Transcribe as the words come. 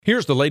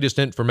Here's the latest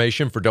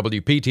information for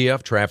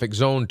WPTF Traffic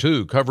Zone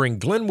 2, covering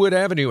Glenwood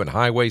Avenue and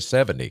Highway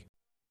 70.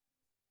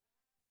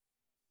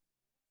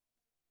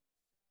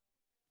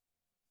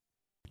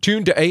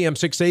 Tune to AM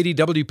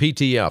 680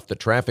 WPTF, the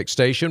traffic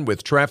station,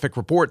 with traffic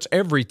reports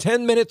every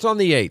 10 minutes on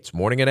the 8s,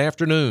 morning and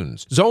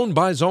afternoons.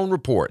 Zone-by-zone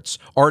reports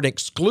are an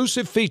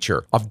exclusive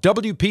feature of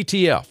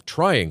WPTF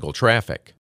Triangle Traffic.